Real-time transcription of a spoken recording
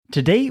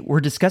Today,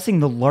 we're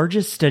discussing the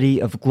largest study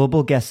of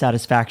global guest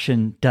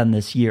satisfaction done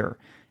this year,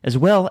 as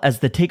well as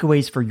the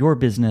takeaways for your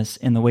business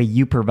and the way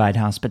you provide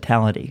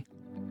hospitality.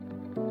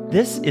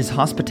 This is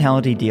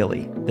Hospitality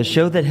Daily, the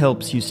show that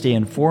helps you stay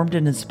informed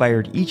and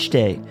inspired each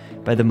day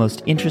by the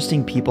most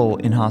interesting people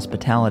in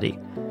hospitality.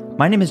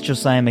 My name is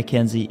Josiah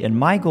McKenzie, and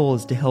my goal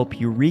is to help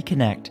you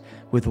reconnect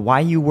with why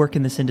you work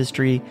in this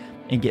industry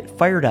and get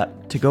fired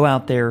up to go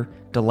out there,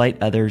 delight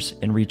others,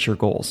 and reach your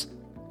goals.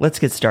 Let's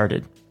get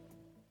started.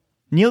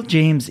 Neil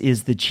James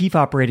is the Chief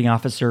Operating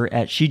Officer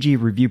at Shiji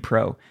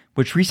ReviewPro,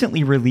 which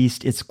recently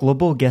released its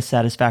Global Guest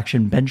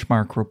Satisfaction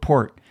Benchmark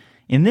report.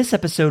 In this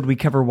episode, we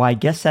cover why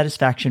guest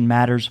satisfaction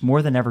matters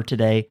more than ever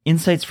today,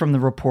 insights from the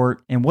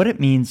report, and what it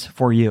means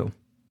for you.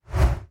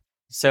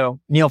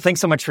 So, Neil,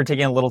 thanks so much for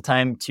taking a little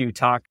time to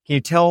talk. Can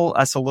you tell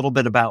us a little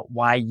bit about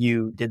why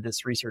you did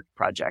this research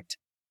project?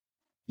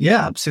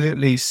 Yeah,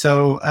 absolutely.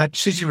 So at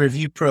Shiji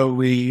ReviewPro,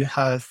 we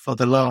have for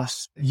the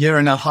last year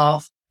and a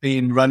half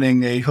been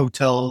running a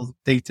hotel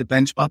data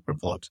benchmark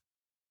report.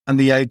 And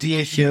the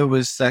idea here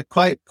was that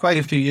quite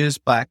a few years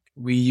back,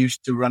 we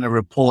used to run a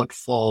report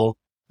for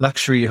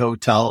luxury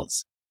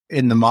hotels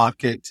in the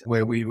market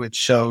where we would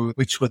show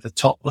which were the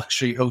top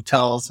luxury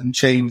hotels and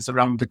chains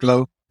around the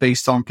globe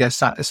based on guest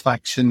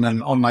satisfaction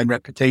and online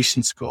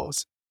reputation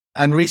scores.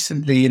 And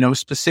recently,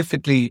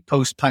 specifically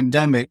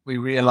post-pandemic, we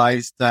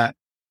realized that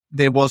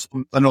there was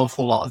an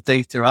awful lot of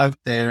data out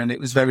there, and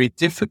it was very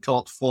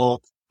difficult for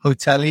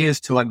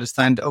hoteliers to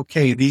understand,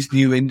 okay, these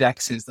new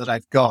indexes that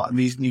I've got and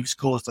these new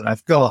scores that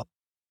I've got,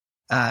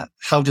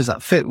 how does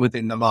that fit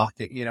within the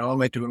market? Am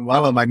I doing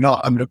well? Am I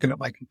not? I'm looking at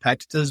my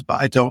competitors,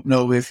 but I don't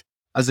know if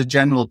as a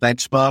general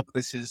benchmark,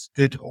 this is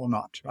good or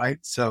not, right?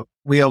 So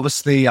we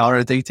obviously are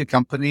a data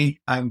company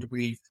and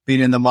we've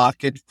been in the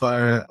market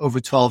for over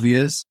 12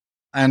 years.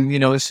 And,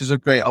 this is a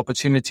great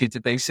opportunity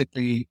to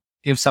basically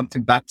give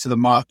something back to the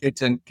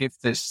market and give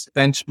this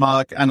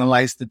benchmark,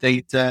 analyze the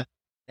data.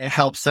 It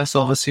helps us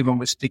obviously when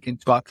we're speaking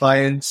to our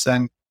clients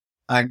and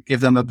give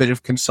them a bit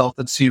of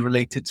consultancy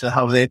related to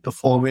how they're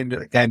performing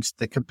against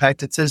the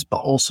competitors, but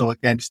also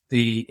against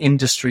the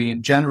industry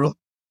in general.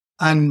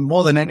 And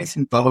more than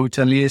anything for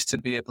hoteliers to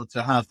be able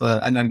to have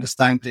an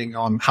understanding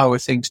on how are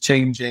things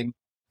changing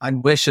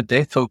and where should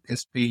their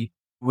focus be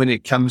when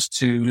it comes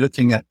to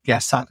looking at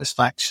guest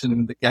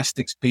satisfaction, the guest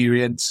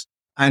experience,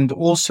 and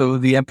also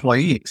the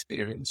employee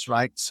experience,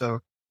 right?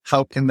 So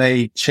how can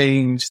they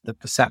change the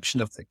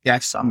perception of the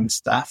guests and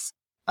staff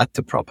at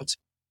the property?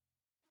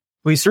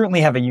 We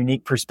certainly have a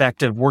unique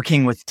perspective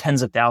working with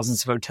tens of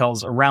thousands of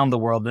hotels around the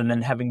world and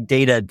then having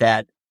data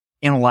that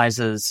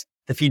analyzes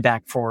the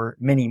feedback for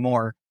many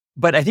more.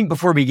 But I think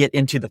before we get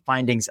into the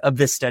findings of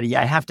this study,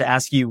 I have to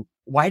ask you,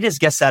 why does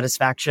guest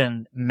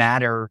satisfaction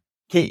matter?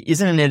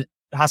 Isn't it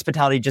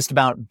hospitality just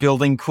about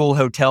building cool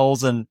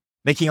hotels and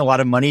making a lot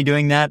of money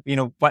doing that?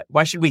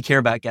 Why should we care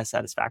about guest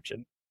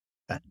satisfaction?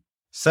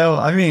 So,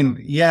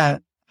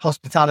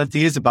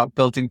 hospitality is about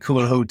building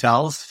cool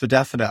hotels for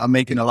definite. I'm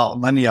making a lot of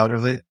money out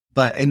of it.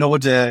 But in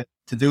order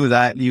to do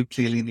that, you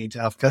clearly need to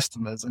have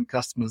customers and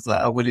customers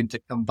that are willing to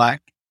come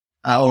back.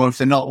 Or if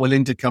they're not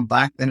willing to come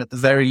back, then at the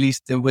very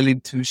least, they're willing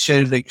to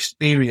share the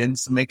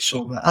experience and make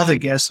sure that other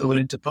guests are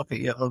willing to book at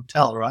your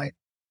hotel, right?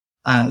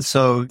 And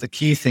so the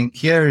key thing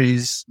here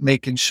is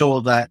making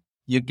sure that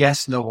your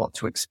guests know what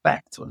to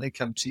expect when they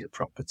come to your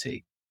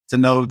property, to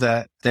know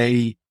that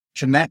they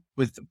connect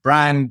with the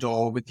brand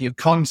or with your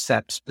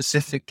concept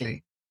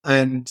specifically,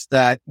 and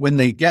that when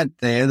they get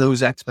there,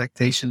 those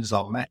expectations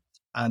are met.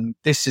 And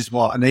this is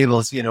what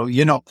enables,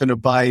 you're not going to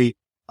buy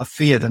a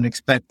Fiat and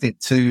expect it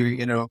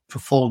to,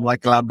 perform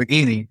like a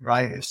Lamborghini,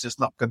 right? It's just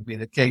not going to be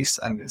the case.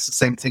 And it's the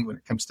same thing when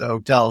it comes to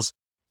hotels.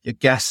 Your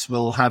guests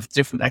will have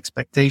different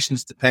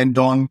expectations depend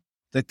on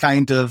the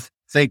kind of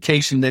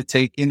vacation they're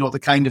taking or the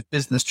kind of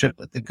business trip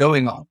that they're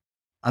going on.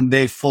 And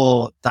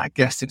therefore that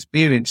guest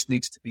experience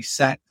needs to be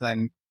set.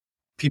 Then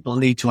people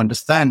need to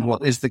understand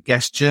what is the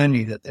guest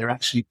journey that they're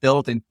actually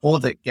building for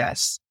their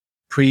guests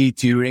pre,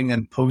 during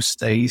and post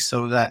stay,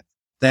 so that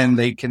then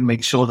they can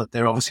make sure that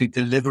they're obviously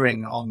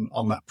delivering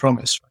on that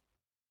promise.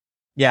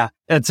 Yeah,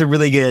 that's a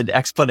really good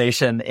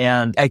explanation.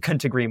 And I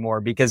couldn't agree more,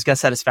 because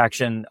guest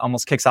satisfaction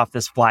almost kicks off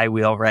this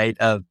flywheel, right,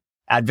 of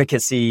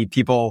advocacy,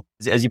 people,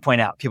 as you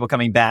point out, people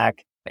coming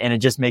back, and it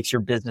just makes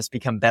your business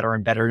become better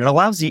and better. It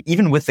allows you,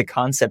 even with the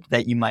concept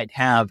that you might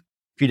have,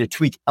 for you to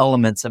tweak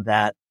elements of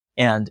that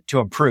and to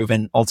improve.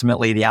 And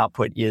ultimately, the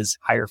output is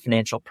higher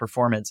financial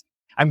performance.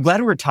 I'm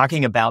glad we're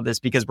talking about this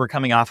because we're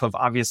coming off of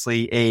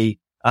obviously a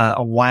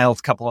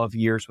wild couple of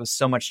years with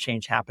so much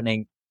change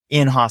happening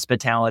in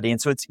hospitality.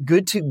 And so it's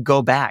good to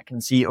go back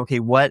and see, okay,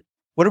 what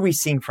are we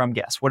seeing from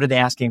guests? What are they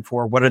asking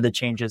for? What are the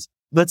changes?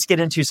 Let's get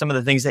into some of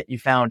the things that you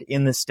found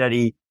in this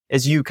study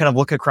as you kind of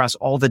look across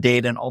all the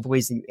data and all the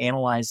ways that you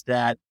analyzed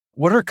that.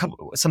 What are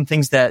some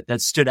things that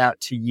stood out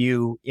to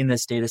you in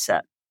this data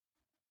set?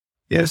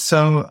 Yeah,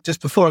 so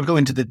just before I go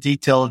into the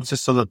detail,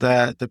 just so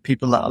that the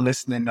people that are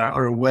listening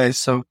are aware.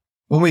 So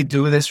when we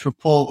do this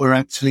report, we're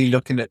actually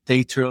looking at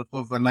data of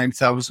over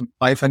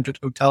 9,500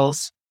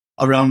 hotels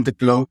around the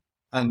globe.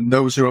 And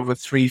those are over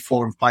 3,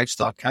 4, and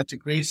 5-star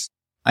categories.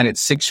 And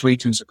it's 6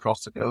 regions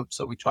across the globe.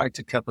 So we try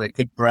to cover a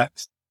good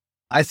breadth.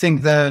 I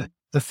think the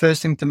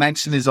first thing to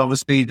mention is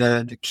obviously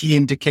the key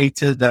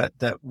indicator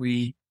that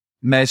we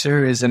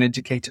measure is an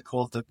indicator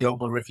called the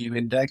Global Review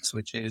Index,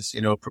 which is,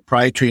 a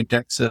proprietary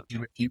index of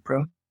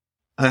ReviewPro.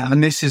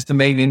 And this is the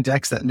main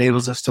index that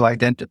enables us to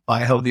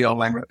identify how the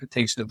online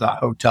reputation of that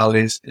hotel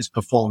is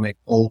performing,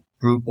 or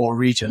group or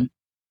region.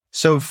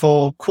 So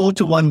for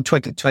Q1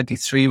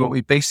 2023, what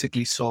we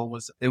basically saw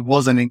was there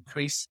was an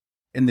increase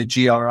in the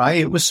GRI.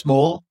 It was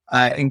small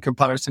in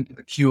comparison to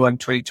the Q1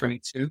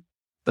 2022,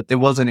 but there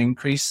was an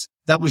increase.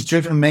 That was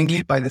driven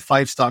mainly by the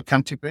 5-star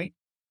category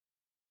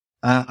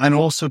and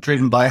also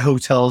driven by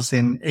hotels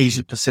in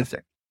Asia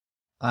Pacific.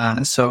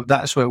 So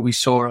that's where we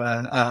saw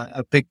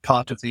a big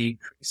part of the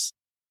increase.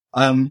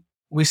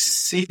 We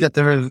see that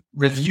the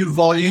review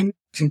volume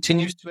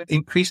continues to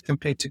increase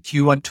compared to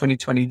Q1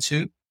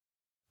 2022,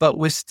 but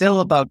we're still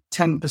about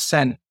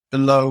 10%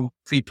 below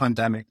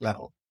pre-pandemic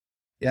level.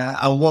 Yeah.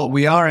 And what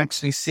we are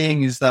actually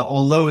seeing is that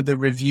although the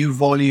review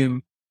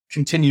volume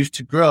continues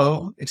to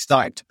grow, it's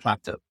starting to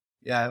plateau.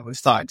 Yeah. We're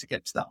starting to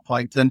get to that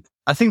point. And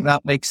I think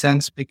that makes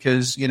sense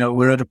because,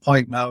 we're at a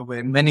point now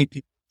where many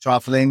people are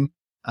traveling.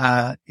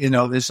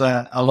 There's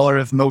a lot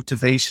of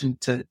motivation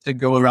to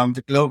go around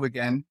the globe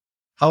again.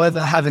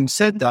 However, having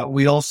said that,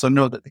 we also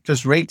know that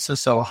because rates are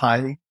so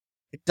high,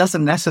 it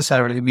doesn't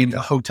necessarily mean that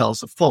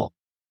hotels are full,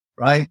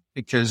 right?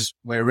 Because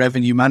we're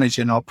revenue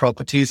managing our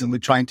properties and we're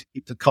trying to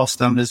keep the cost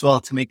down as well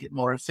to make it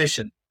more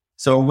efficient.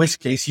 So in which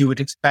case you would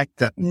expect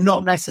that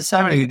not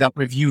necessarily that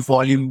review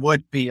volume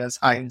would be as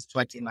high as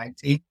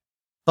 2019,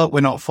 but we're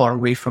not far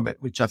away from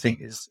it, which I think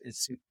is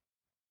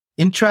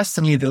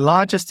interestingly, the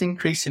largest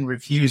increase in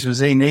reviews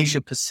was in Asia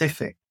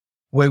Pacific,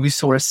 where we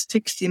saw a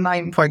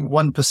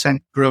 69.1%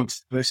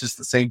 growth versus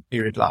the same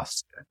period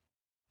last year.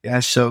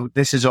 Yeah. So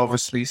this is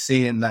obviously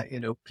seeing that,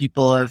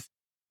 people have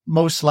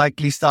most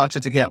likely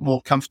started to get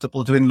more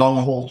comfortable doing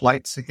long haul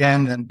flights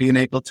again and being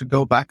able to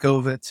go back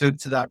over to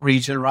that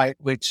region, right?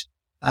 Which,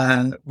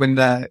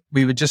 when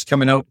we were just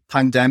coming out of the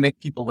pandemic,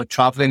 people were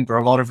traveling, but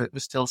a lot of it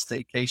was still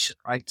staycation,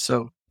 right?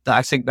 So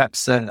I think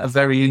that's a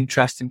very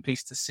interesting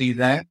piece to see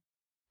there.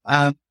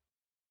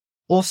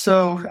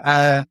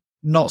 Also,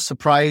 not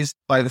surprised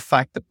by the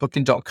fact that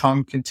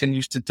Booking.com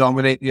continues to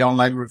dominate the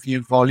online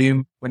review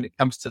volume when it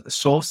comes to the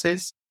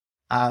sources.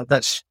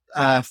 That's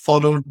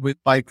followed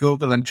by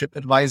Google and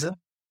TripAdvisor.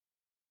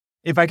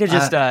 If I could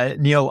just,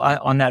 Neil,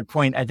 on that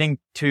point, I think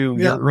to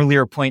your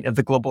earlier point of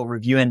the Global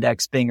Review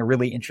Index being a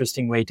really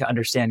interesting way to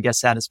understand guest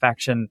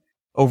satisfaction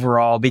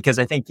overall, because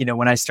I think,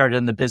 when I started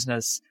in the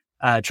business,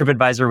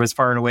 TripAdvisor was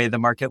far and away the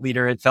market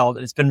leader.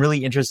 It's been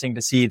really interesting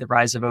to see the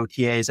rise of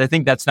OTAs. I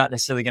think that's not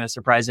necessarily going to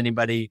surprise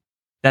anybody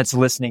that's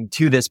listening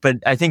to this, but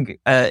I think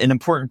an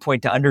important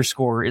point to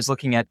underscore is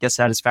looking at guest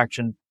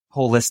satisfaction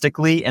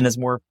holistically. And as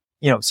more,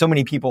 so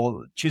many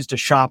people choose to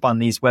shop on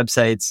these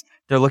websites,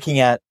 they're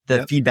looking at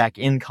the feedback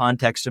in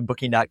context of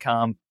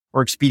Booking.com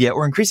or Expedia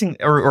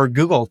or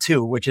Google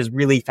too, which is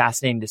really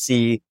fascinating to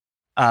see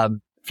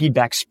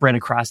feedback spread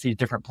across these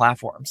different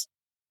platforms.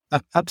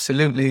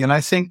 Absolutely. And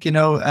I think,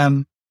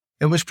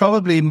 it was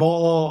probably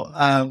more,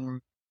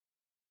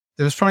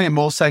 there was probably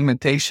more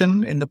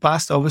segmentation in the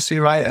past, obviously,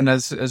 right? And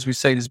as we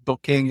say, there's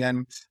Booking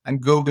and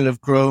Google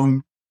have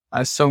grown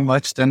so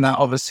much, then that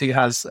obviously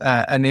has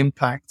an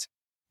impact.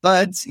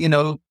 But,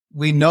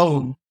 we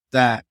know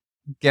that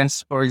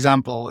guests, for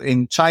example,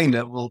 in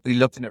China will be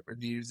looking at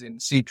reviews in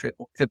Ctrip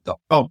or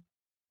Trip.com,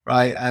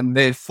 right? And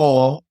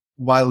therefore,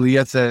 while the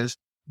others,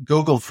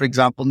 Google, for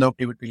example,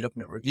 nobody would be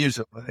looking at reviews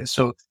over there.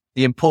 So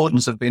the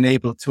importance of being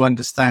able to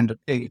understand,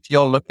 okay, if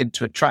you're looking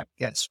to attract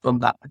guests from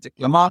that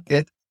particular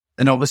market,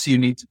 then obviously you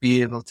need to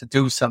be able to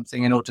do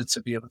something in order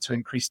to be able to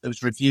increase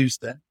those reviews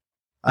there.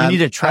 You need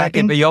to track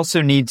it, but you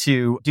also need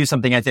to do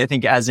something, I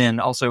think, as in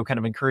also kind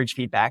of encourage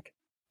feedback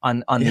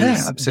on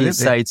these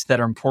sites that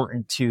are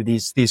important to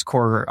these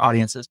core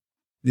audiences.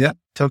 Yeah,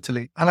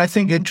 totally. And I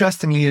think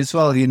interestingly as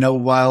well,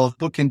 while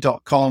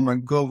Booking.com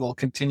and Google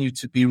continue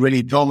to be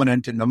really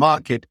dominant in the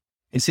market,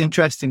 it's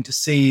interesting to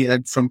see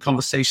from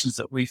conversations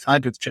that we've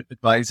had with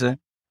TripAdvisor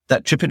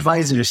that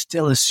TripAdvisor is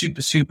still a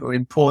super, super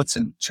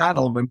important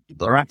channel when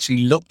people are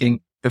actually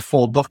looking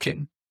before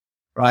booking,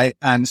 right?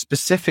 And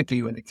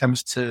specifically when it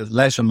comes to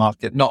leisure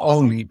market, not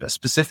only, but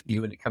specifically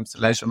when it comes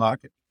to leisure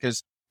market,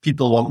 because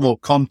people want more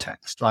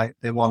context, right?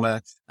 They want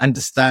to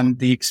understand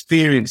the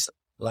experience that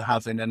people are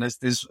having. And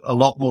there's a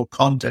lot more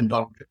content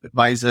on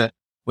TripAdvisor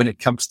when it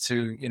comes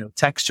to,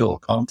 textual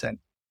content,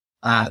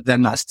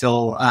 then that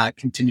still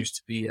continues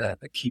to be a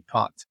key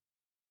part.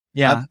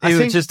 Yeah, I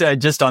think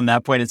just on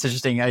that point, it's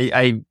interesting.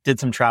 I did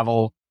some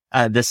travel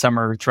this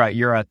summer throughout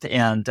Europe,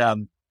 and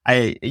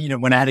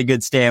when I had a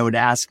good stay, I would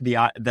ask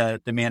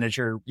the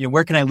manager,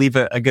 where can I leave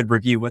a good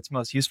review? What's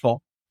most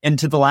useful? And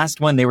to the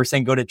last one, they were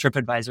saying, go to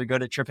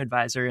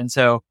TripAdvisor. And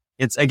so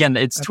it's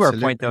to our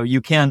point though,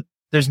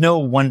 there's no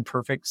one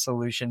perfect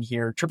solution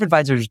here.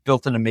 TripAdvisor's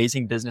built an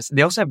amazing business.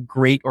 They also have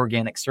great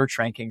organic search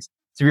rankings.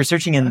 So if you're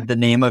searching in the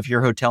name of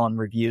your hotel and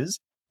reviews,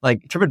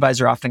 like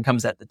TripAdvisor often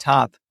comes at the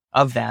top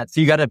of that.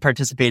 So you got to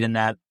participate in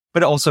that,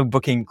 but also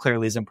booking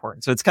clearly is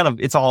important. So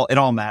it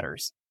all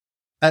matters.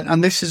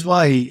 And this is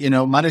why,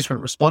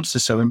 management response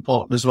is so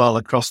important as well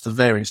across the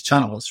various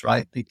channels,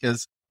 right?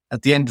 Because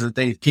at the end of the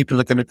day,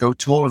 people are going to go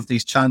to all of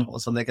these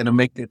channels and they're going to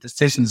make their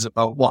decisions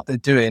about what they're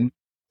doing,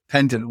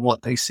 depending on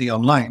what they see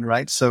online,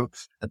 right? So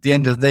at the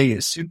end of the day,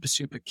 it's super,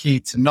 super key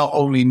to not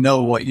only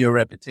know what your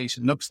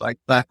reputation looks like,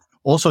 but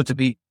also to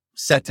be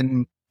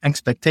setting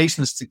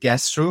expectations to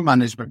guests through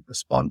management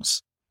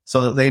response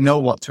so that they know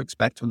what to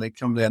expect when they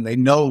come there and they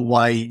know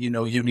why, you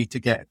need to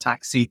get a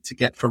taxi to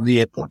get from the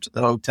airport to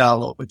the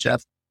hotel or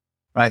whichever,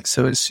 right?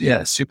 So it's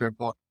super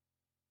important.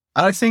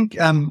 And I think,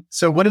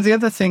 so one of the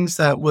other things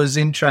that was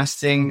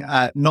interesting,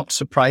 not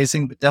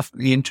surprising, but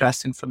definitely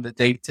interesting from the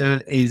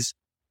data is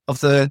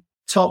of the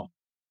top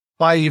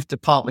 5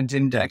 department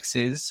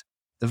indexes,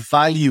 the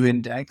value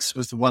index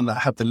was the one that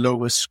had the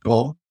lowest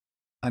score.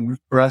 And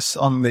for us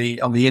on the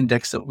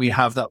index that we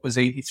have, that was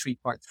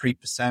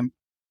 83.3%.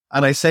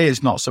 And I say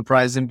it's not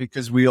surprising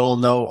because we all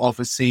know,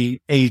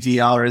 obviously,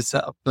 ADR is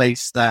at a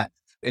place that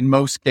in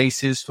most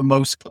cases, for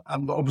most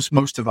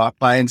of our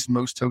clients,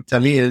 most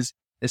hoteliers,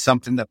 is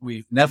something that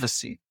we've never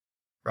seen,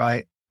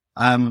 right?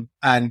 And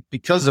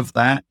because of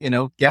that,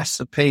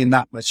 guests are paying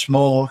that much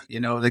more.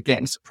 They're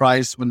getting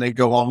surprised when they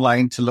go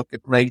online to look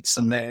at rates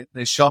and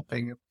they're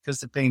shopping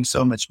because they're paying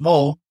so much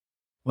more.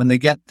 When they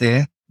get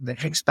there, they're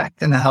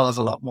expecting a hell of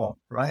a lot more,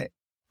 right?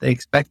 They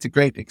expect a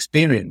great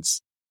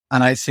experience.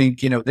 And I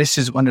think, this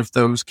is one of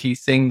those key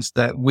things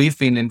that we've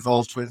been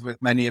involved with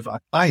many of our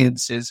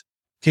clients is,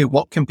 okay,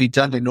 what can be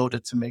done in order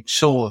to make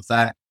sure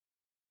that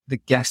the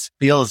guest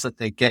feels that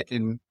they get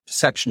in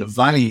perception of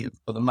value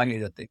for the money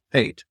that they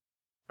paid,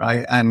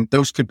 right? And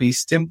those could be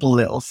simple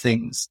little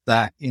things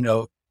that,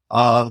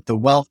 are the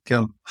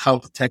welcome, how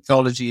the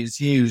technology is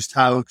used,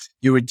 how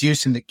you're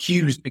reducing the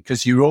queues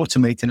because you're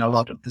automating a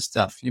lot of the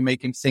stuff. You're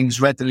making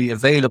things readily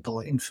available,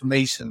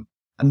 information,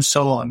 and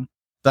so on.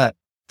 But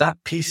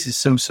that piece is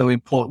so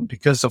important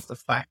because of the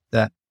fact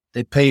that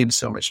they're paying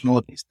so much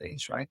more these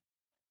days, right?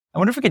 I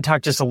wonder if we could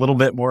talk just a little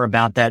bit more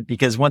about that,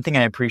 because one thing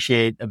I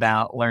appreciate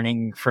about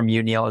learning from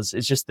you, Neil, is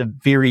just the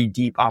very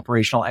deep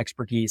operational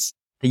expertise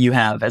that you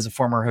have as a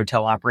former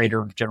hotel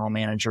operator, general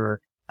manager.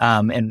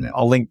 And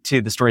I'll link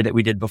to the story that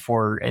we did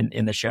before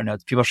in the show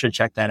notes. People should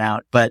check that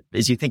out. But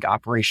as you think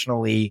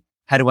operationally,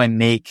 how do I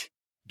make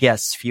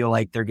guests feel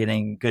like they're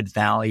getting good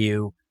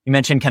value? You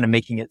mentioned kind of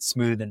making it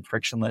smooth and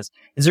frictionless.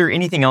 Is there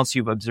anything else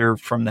you've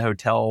observed from the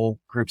hotel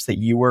groups that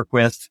you work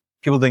with?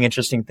 People doing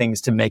interesting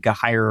things to make a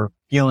higher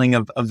feeling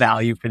of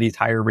value for these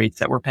higher rates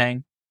that we're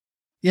paying?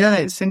 Yeah,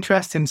 it's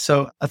interesting.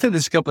 So I think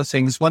there's a couple of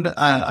things. One,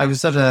 I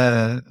was at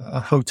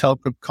a hotel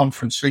group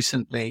conference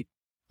recently,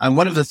 and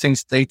one of the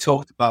things they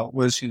talked about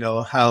was,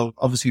 how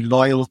obviously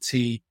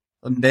loyalty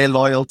and their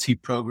loyalty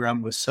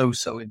program was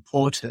so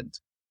important.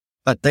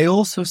 But they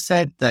also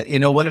said that,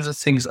 one of the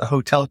things that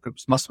hotel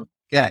groups must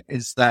get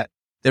is that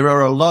there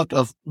are a lot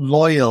of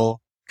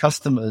loyal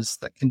customers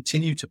that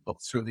continue to book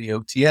through the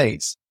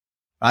OTAs,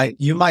 right?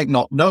 You might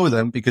not know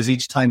them because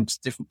each time it's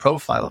a different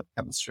profile that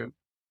comes through.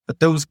 But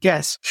those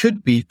guests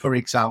could be, for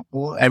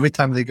example, every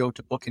time they go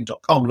to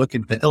booking.com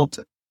looking for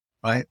Hilton,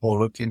 right? Or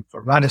looking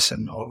for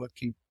Radisson or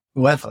looking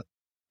whoever,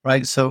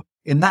 right? So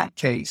in that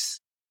case,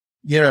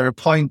 you're at a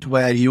point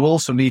where you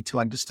also need to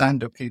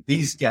understand, okay,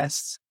 these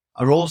guests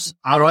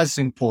are as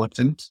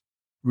important,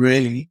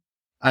 really,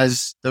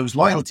 as those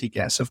loyalty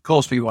guests. Of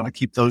course, we want to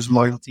keep those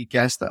loyalty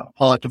guests that are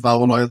part of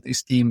our loyalty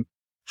scheme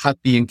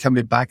happy and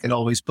coming back and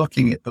always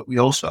booking it. But we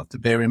also have to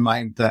bear in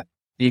mind that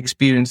the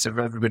experience of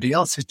everybody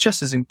else is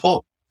just as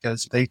important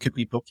because they could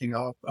be booking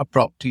our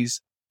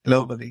properties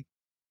globally.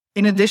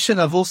 In addition,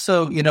 I've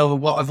also,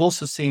 what I've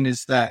also seen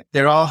is that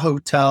there are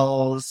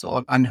hotels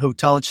and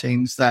hotel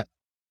chains that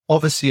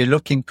obviously are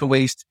looking for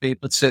ways to be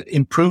able to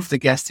improve the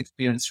guest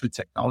experience through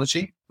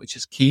technology, which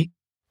is key,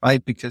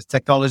 right? Because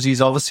technology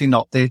is obviously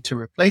not there to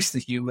replace the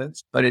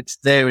humans, but it's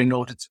there in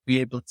order to be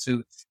able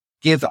to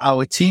give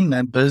our team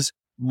members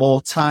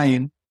more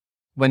time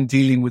when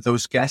dealing with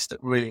those guests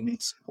that really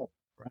need support,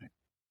 right?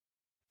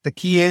 The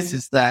key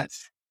is that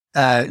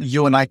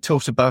you and I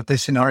talked about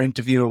this in our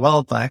interview a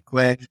while back,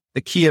 where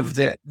the key of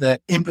the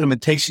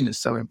implementation is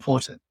so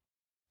important,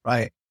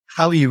 right?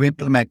 How you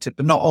implement it,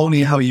 but not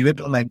only how you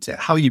implement it,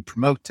 how you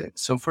promote it.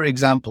 So for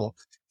example,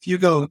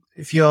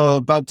 if you're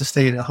about to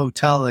stay at a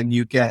hotel and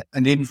you get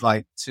an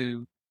invite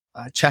to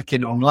check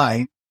in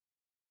online,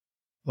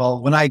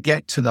 well, when I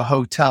get to the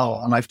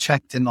hotel and I've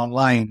checked in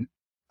online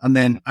and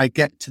then I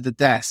get to the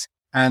desk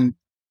and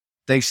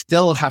they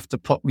still have to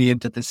put me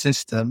into the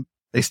system,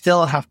 they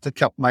still have to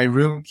cut my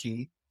room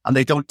key and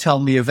they don't tell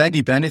me of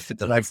any benefit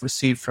that I've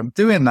received from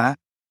doing that,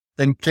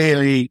 then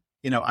clearly,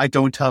 I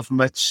don't have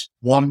much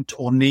want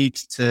or need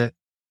to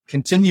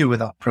continue with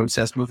that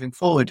process moving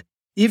forward.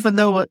 Even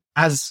though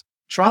as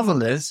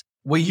travelers,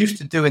 we're used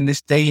to doing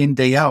this day in,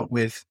 day out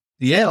with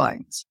the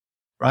airlines,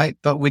 right?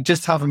 But we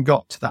just haven't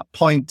got to that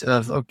point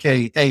of,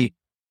 okay, hey,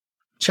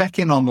 check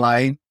in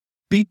online,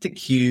 beat the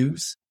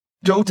queues,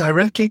 go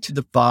directly to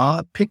the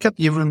bar, pick up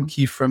your room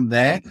key from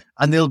there,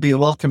 and there'll be a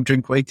welcome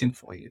drink waiting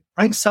for you,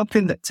 right?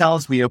 Something that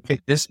tells me, okay,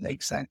 this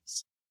makes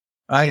sense,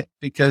 right?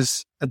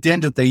 Because at the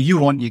end of the day, you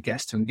want your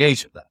guests to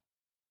engage with that.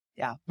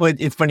 Yeah. Well,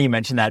 it's funny you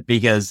mention that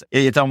because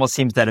it almost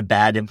seems that a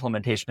bad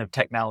implementation of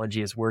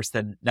technology is worse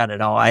than none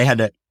at all. I had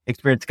an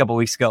experience a couple of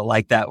weeks ago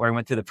like that where I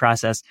went through the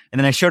process and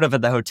then I showed up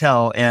at the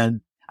hotel and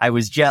I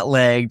was jet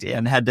lagged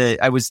and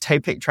I was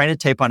trying to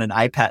type on an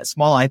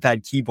small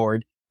iPad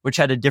keyboard, which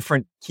had a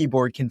different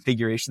keyboard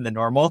configuration than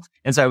normal.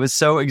 And so I was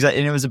so excited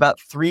and it was about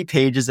 3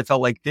 pages. It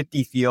felt like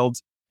 50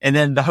 fields. And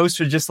then the host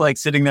was just like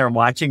sitting there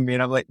watching me.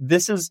 And I'm like,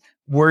 this is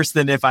worse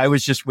than if I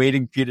was just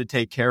waiting for you to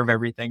take care of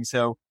everything.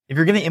 So if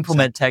you're going to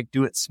implement tech,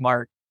 do it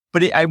smart.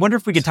 But I wonder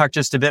if we could talk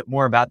just a bit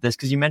more about this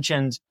because you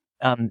mentioned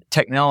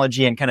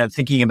technology and kind of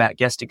thinking about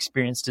guest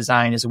experience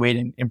design as a way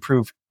to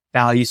improve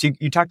value. So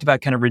you talked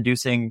about kind of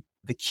reducing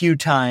the queue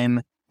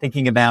time,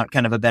 thinking about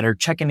kind of a better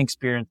check-in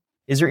experience.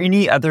 Is there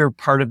any other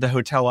part of the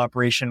hotel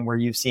operation where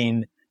you've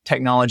seen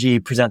technology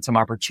present some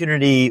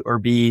opportunity or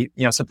be,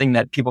 something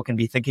that people can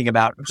be thinking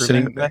about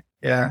improving? Absolutely.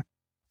 Yeah.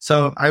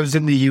 So I was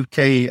in the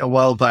UK a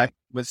while back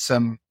with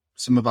some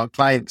of our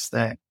clients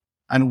there.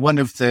 And one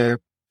of the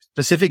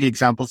specific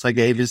examples I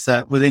gave is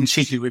that within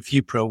Shiji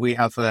ReviewPro, we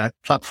have a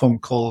platform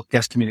called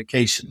Guest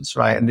Communications,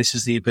 right? And this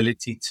is the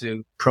ability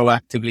to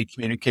proactively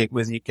communicate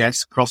with your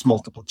guests across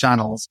multiple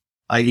channels,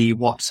 i.e.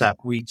 WhatsApp,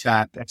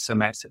 WeChat,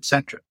 SMS,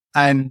 etc.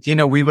 And,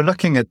 we were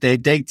looking at their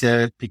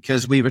data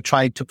because we were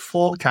trying to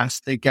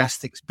forecast their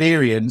guest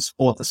experience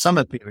for the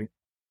summer period,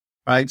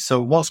 right?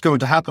 So what's going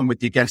to happen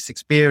with your guest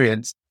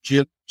experience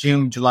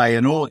June, July,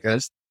 and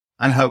August,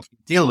 and how to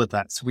deal with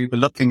that. So we were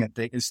looking at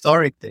the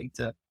historic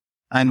data.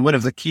 And one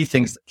of the key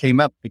things that came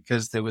up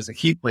because there was a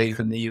heat wave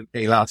in the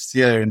UK last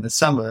year in the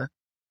summer,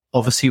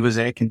 obviously was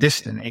air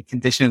conditioning. Air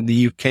conditioning in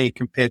the UK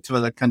compared to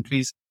other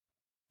countries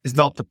is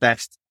not the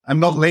best. I'm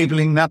not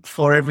labeling that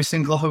for every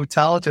single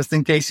hotel, just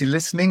in case you're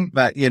listening,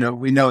 but,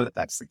 we know that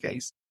that's the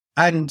case.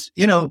 And,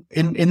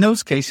 in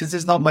those cases,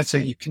 there's not much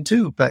that you can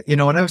do. But,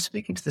 when I was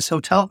speaking to this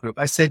hotel group,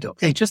 I said,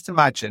 okay, just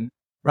imagine,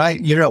 right?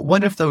 You're at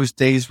one of those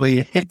days where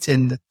you're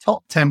hitting the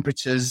top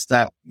temperatures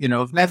that,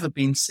 have never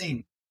been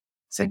seen.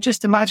 So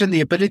just imagine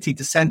the ability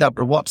to send up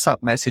a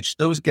WhatsApp message to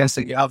those guests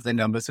that you have their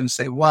numbers and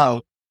say,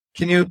 wow,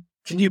 can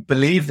you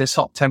believe this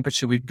hot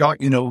temperature we've got?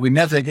 We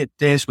never hit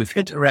this. We've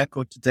hit a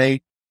record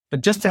today. But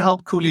just to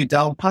help cool you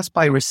down, pass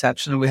by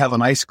reception and we have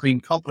an ice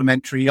cream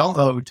complimentary on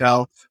the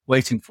hotel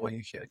waiting for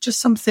you here. Just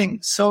something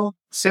so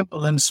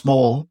simple and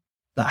small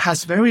that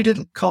has very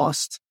little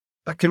cost,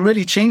 but can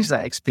really change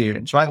that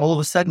experience, right? All of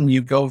a sudden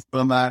you go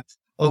from,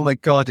 oh my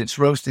God, it's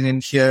roasting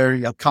in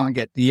here. I can't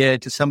get the air,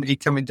 to somebody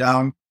coming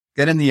down,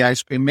 getting the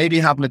ice cream, maybe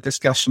having a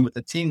discussion with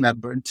the team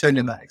member and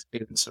turning that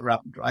experience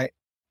around, right?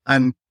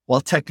 And while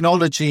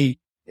technology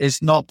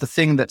is not the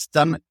thing that's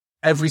done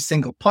every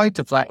single point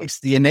of that,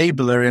 it's the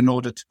enabler in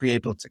order to be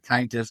able to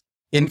kind of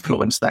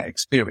influence that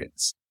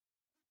experience.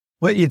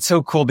 Well, it's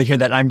so cool to hear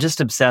that. I'm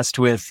just obsessed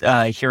with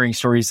hearing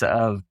stories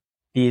of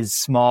these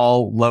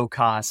small,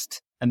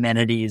 low-cost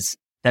amenities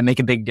that make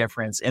a big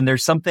difference. And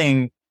there's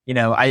something,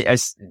 I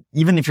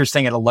even if you're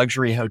staying at a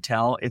luxury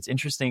hotel, it's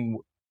interesting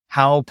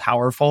how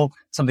powerful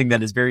something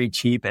that is very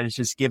cheap and it's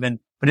just given,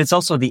 but it's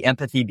also the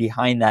empathy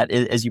behind that,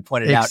 as you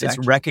pointed out. It's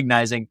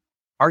recognizing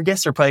our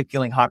guests are probably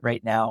feeling hot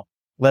right now.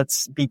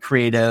 Let's be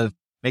creative,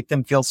 make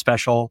them feel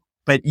special.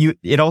 But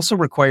it also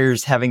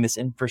requires having this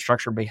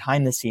infrastructure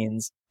behind the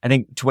scenes. I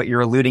think to what you're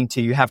alluding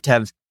to, you have to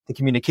have the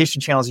communication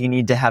channels. You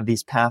need to have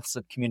these paths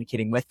of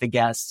communicating with the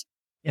guests.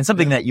 And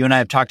something that you and I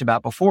have talked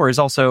about before is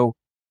also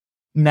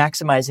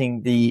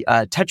maximizing the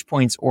touch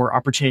points or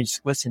opportunities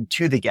to listen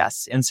to the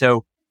guests. And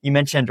so you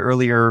mentioned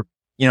earlier,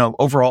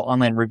 overall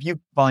online review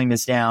volume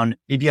is down.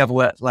 Maybe you have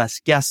less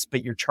guests,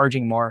 but you're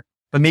charging more.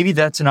 But maybe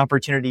that's an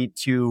opportunity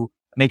to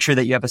make sure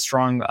that you have a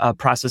strong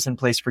process in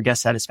place for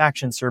guest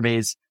satisfaction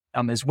surveys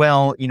as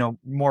well,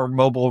 more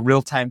mobile,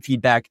 real-time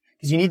feedback.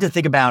 Because you need to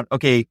think about,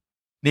 okay,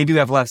 maybe we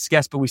have less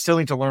guests, but we still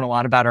need to learn a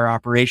lot about our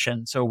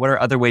operation. So what are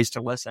other ways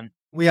to listen?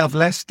 We have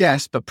less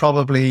guests, but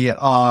probably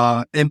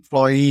our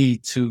employee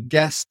to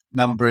guest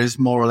number is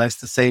more or less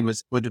the same as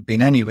it would have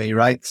been anyway,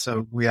 right?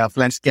 So we have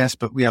less guests,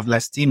 but we have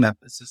less team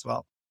members as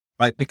well,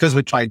 right? Because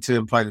we're trying to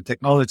employ the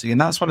technology.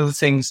 And that's one of the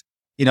things,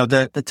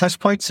 the touch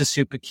points are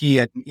super key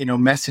at,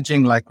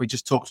 messaging, like we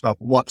just talked about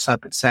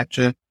WhatsApp,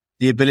 etc.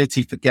 The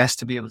ability for guests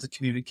to be able to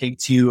communicate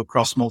to you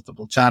across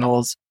multiple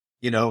channels,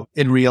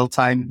 in real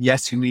time.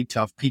 Yes, you need to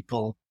have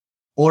people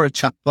or a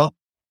chatbot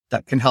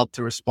that can help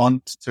to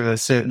respond to a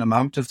certain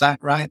amount of that,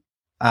 right?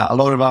 A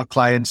lot of our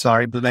clients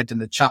are implementing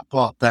the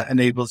chatbot that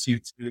enables you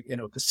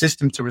to, the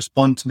system to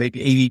respond to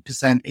maybe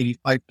 80%,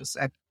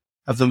 85%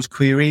 of those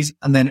queries.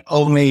 And then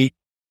only,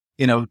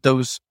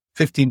 those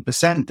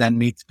 15% then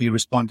need to be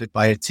responded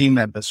by a team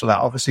member. So that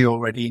obviously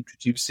already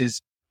introduces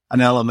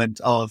an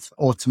element of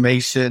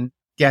automation,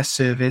 guest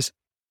service.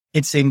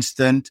 It's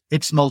instant,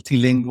 it's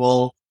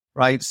multilingual,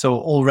 right?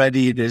 So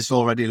there's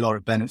already a lot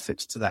of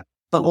benefits to that.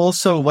 But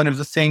also one of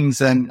the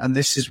things, and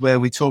this is where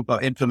we talk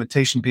about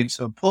implementation being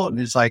so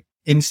important, is like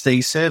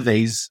in-stay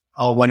surveys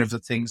are one of the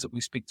things that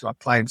we speak to our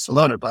clients a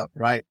lot about,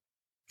 right?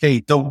 Okay,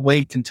 don't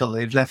wait until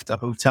they've left the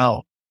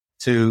hotel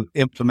to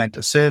implement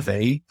a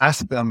survey.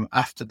 Ask them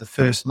after the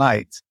first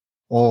night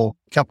or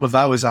a couple of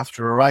hours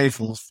after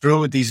arrival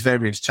through these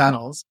various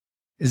channels.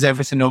 Is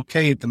everything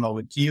okay at the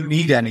moment? Do you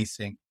need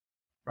anything?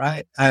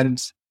 Right?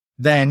 And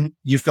then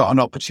you've got an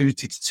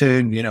opportunity to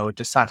turn, a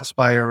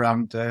dissatisfier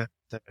around the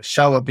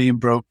shower being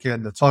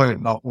broken, the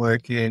toilet not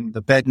working,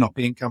 the bed not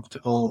being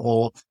comfortable,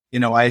 or,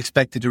 I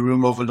expected a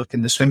room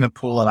overlooking the swimming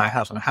pool and I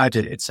haven't had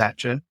it,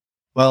 etc.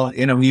 Well,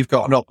 you've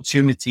got an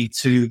opportunity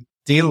to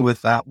deal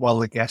with that while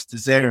the guest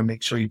is there and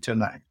make sure you turn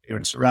that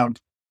experience around.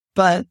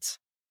 But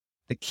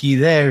the key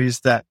there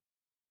is that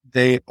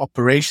the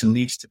operation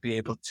needs to be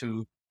able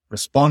to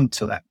respond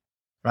to that,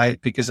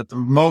 right? Because at the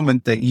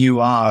moment that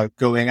you are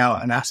going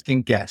out and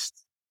asking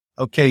guests,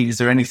 okay, is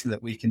there anything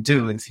that we can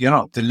do? And if you're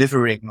not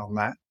delivering on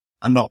that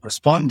and not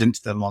responding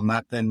to them on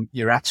that, then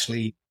you're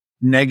actually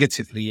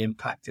negatively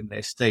impacting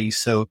their stay.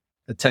 So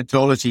the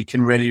technology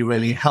can really,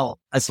 really help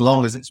as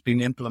long as it's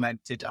been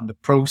implemented and the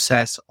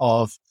process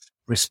of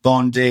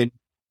responding,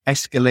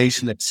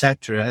 escalation,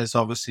 etc., has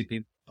obviously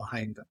been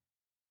behind it.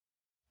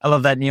 I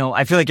love that, Neil.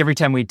 I feel like every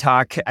time we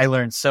talk, I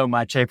learn so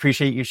much. I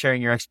appreciate you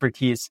sharing your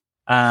expertise.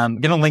 I'm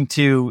going to link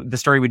to the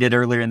story we did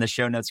earlier in the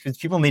show notes because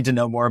people need to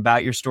know more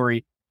about your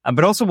story.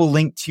 But also we'll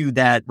link to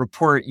that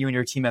report you and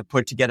your team have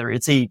put together.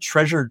 It's a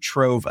treasure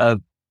trove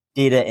of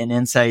data and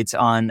insights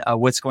on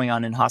what's going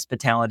on in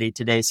hospitality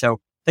today. So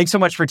thanks so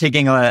much for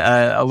taking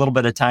a little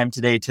bit of time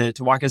today to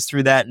walk us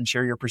through that and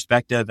share your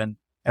perspective. And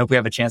I hope we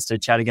have a chance to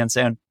chat again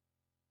soon.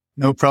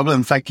 No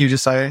problem. Thank you,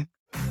 Josiah.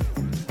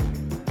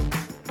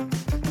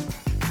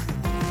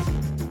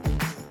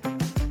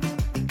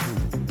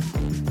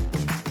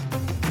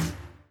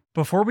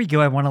 Before we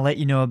go, I want to let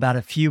you know about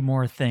a few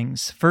more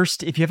things.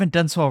 First, if you haven't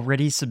done so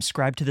already,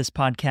 subscribe to this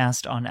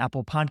podcast on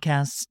Apple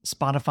Podcasts,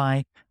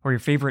 Spotify, or your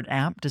favorite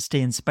app to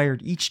stay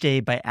inspired each day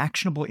by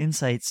actionable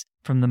insights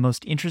from the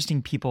most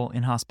interesting people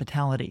in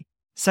hospitality.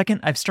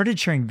 Second, I've started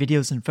sharing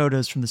videos and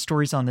photos from the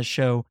stories on this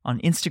show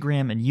on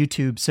Instagram and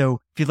YouTube,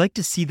 so if you'd like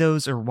to see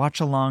those or watch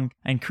along,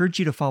 I encourage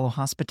you to follow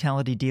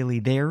Hospitality Daily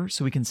there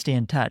so we can stay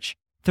in touch.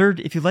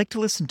 Third, if you'd like to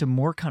listen to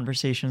more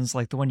conversations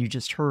like the one you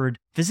just heard,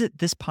 visit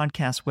this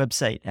podcast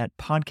website at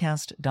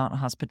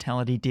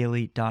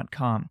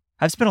podcast.hospitalitydaily.com.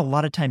 I've spent a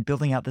lot of time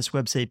building out this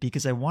website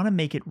because I want to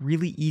make it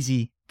really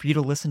easy for you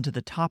to listen to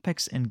the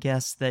topics and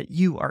guests that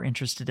you are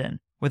interested in,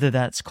 whether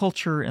that's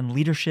culture and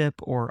leadership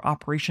or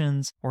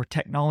operations or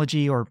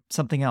technology or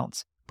something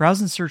else.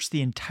 Browse and search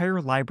the entire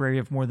library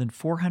of more than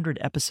 400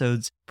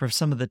 episodes for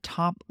some of the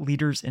top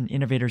leaders and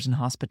innovators in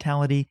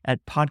hospitality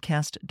at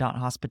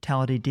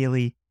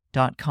podcast.hospitalitydaily.com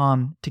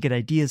to get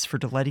ideas for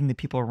delighting the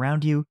people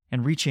around you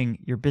and reaching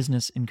your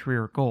business and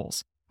career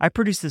goals. I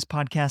produce this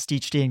podcast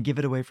each day and give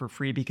it away for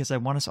free because I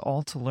want us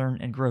all to learn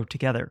and grow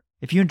together.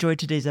 If you enjoyed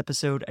today's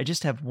episode, I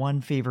just have one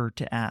favor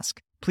to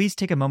ask. Please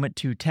take a moment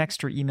to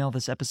text or email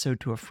this episode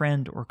to a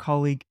friend or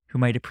colleague who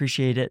might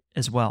appreciate it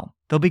as well.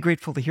 They'll be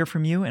grateful to hear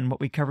from you, and what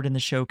we covered in the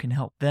show can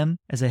help them,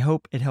 as I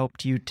hope it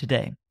helped you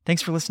today.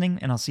 Thanks for listening,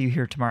 and I'll see you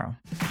here tomorrow.